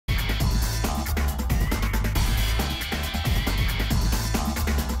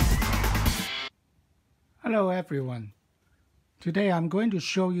Hello everyone. Today I'm going to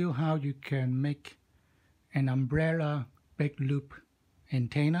show you how you can make an umbrella big loop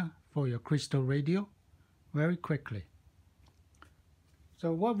antenna for your crystal radio very quickly.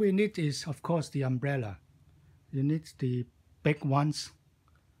 So what we need is, of course, the umbrella. You need the big ones,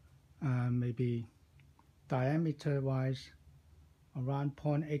 maybe diameter wise around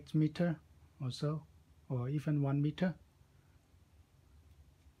 0.8 meter or so, or even 1 meter.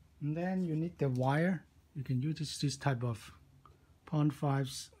 And then you need the wire. You can use this type of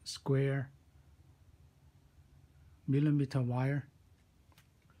 0.5 square millimeter wire,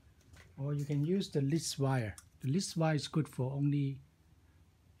 or you can use the least wire. The least wire is good for only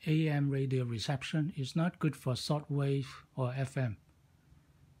AM radio reception. It's not good for shortwave or FM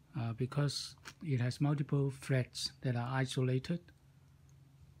because it has multiple threads that are isolated,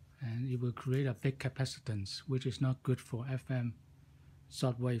 and it will create a big capacitance, which is not good for FM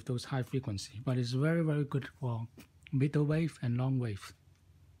shortwave, those high frequency, but it's very, very good for middle wave and long wave.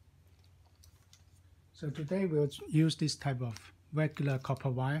 So today we'll use this type of regular copper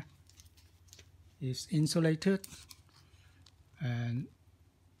wire. It's insulated and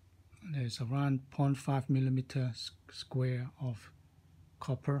there's around 0.5 millimeter square of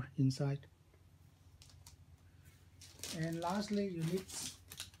copper inside. And lastly, you need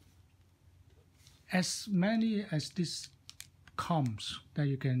as many as these comms that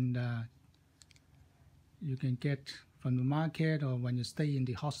you can get from the market, or when you stay in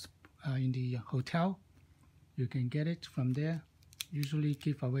the hotel, you can get it from there. Usually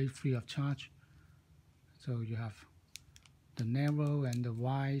give away free of charge. So you have the narrow and the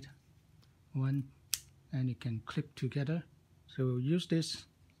wide one, and you can clip together. So use this.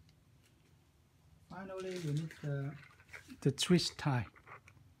 Finally, you need the twist tie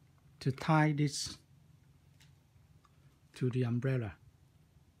to tie this to the umbrella.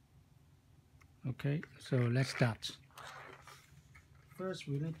 Okay, so let's start. First,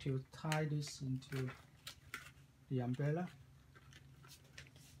 we need to tie this into the umbrella.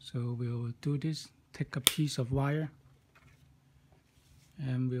 So we'll do this. Take a piece of wire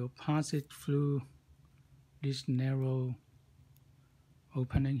and we'll pass it through this narrow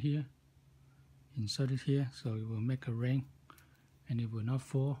opening here. Insert it here so it will make a ring and it will not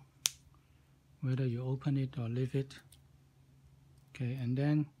fall, whether you open it or leave it. Okay, and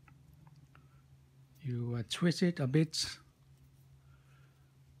then you twist it a bit,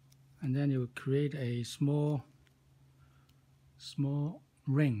 and then you create a small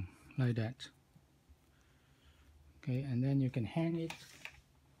ring like that. Okay, and then you can hang it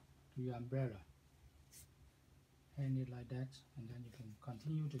to your umbrella. Hang it like that, and then you can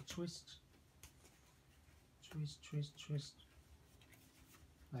continue to twist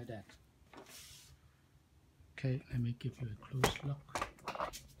like that. Okay, let me give you a close look.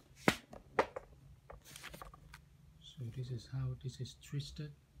 So this is how this is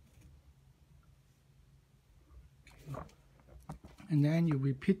twisted. Okay. And then you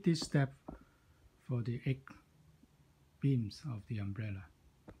repeat this step for the 8 beams of the umbrella.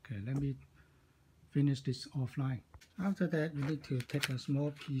 Okay, let me finish this offline. After that, you need to take a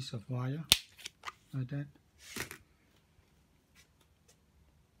small piece of wire like that.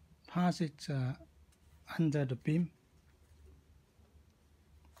 Pass it under the beam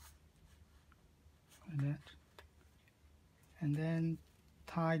like that, and then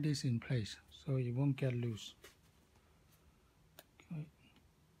tie this in place so it won't get loose. Okay.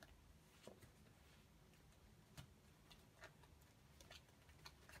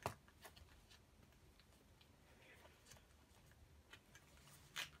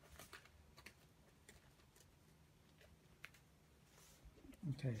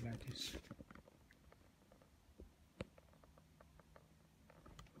 Okay, like this.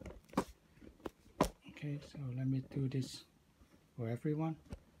 Okay, so let me do this for everyone.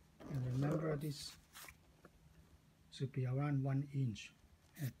 And remember, this should be around 1 inch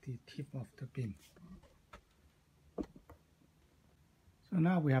at the tip of the beam. So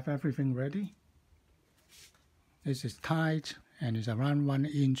now we have everything ready. This is tied and it's around 1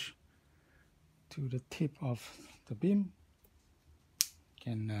 inch to the tip of the beam. You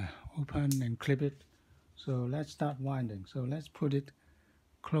can open and clip it. So let's start winding. So let's put it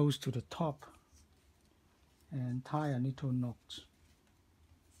close to the top and tie a little knot.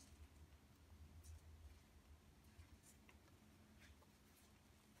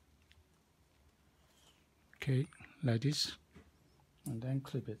 Okay, like this, and then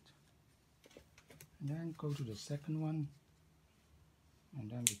clip it. And then go to the second one, and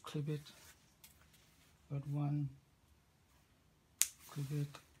then we clip it. Third one, clip it,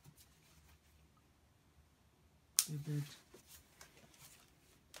 clip it,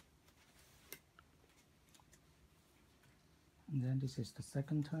 And then this is the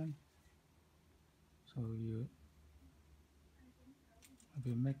second time. So you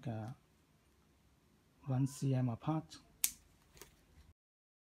will make 1 cm apart.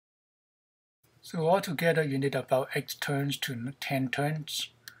 So altogether you need about 8 turns to 10 turns,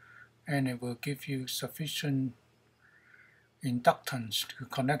 and it will give you sufficient inductance to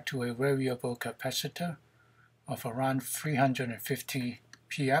connect to a variable capacitor of around 350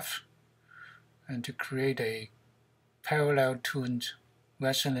 pF and to create a parallel tuned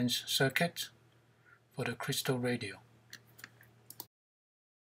resonance circuit for the crystal radio.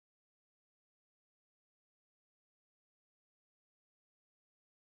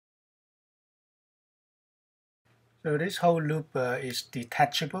 So this whole loop is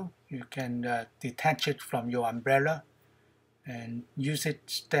detachable. You can detach it from your umbrella and use it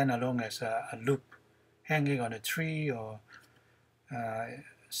standalone as a loop, hanging on a tree or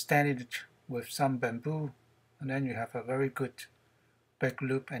stand it with some bamboo, and then you have a very good big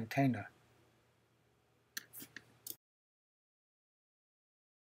loop antenna.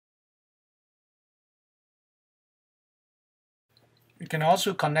 You can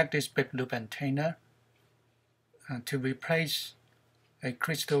also connect this big loop antenna to replace a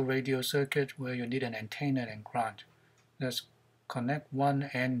crystal radio circuit where you need an antenna and ground. Just connect one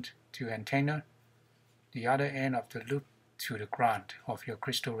end to antenna, the other end of the loop to the ground of your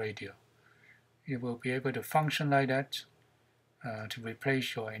crystal radio. You will be able to function like that to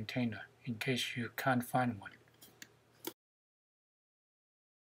replace your antenna in case you can't find one.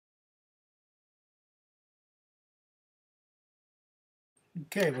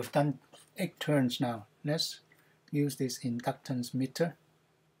 Okay, we've done 8 turns now. Let's use this inductance meter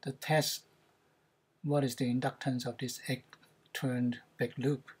to test what is the inductance of this 8-turned big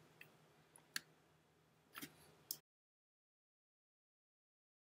loop.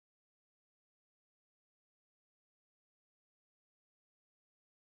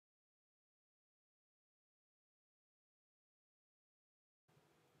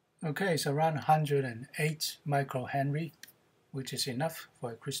 Okay, it's around 108 microhenry, which is enough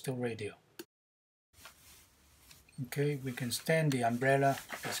for a crystal radio. Okay, we can stand the umbrella,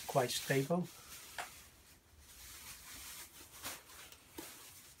 it's quite stable.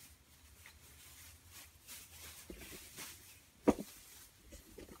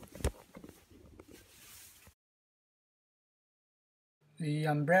 The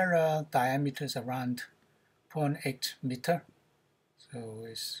umbrella diameter is around 0.8 meter, so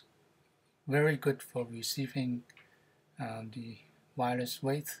it's very good for receiving the wireless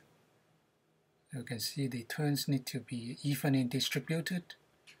wave. You can see the turns need to be evenly distributed.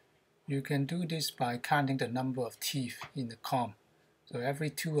 You can do this by counting the number of teeth in the comb. So every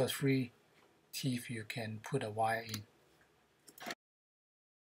 2 or 3 teeth you can put a wire in.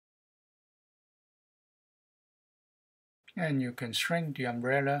 And you can shrink the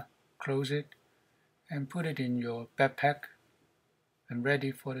umbrella, close it, and put it in your backpack and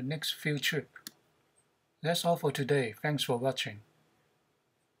ready for the next field trip. That's all for today. Thanks for watching.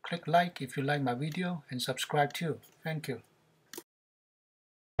 Click like if you like my video and subscribe too. Thank you.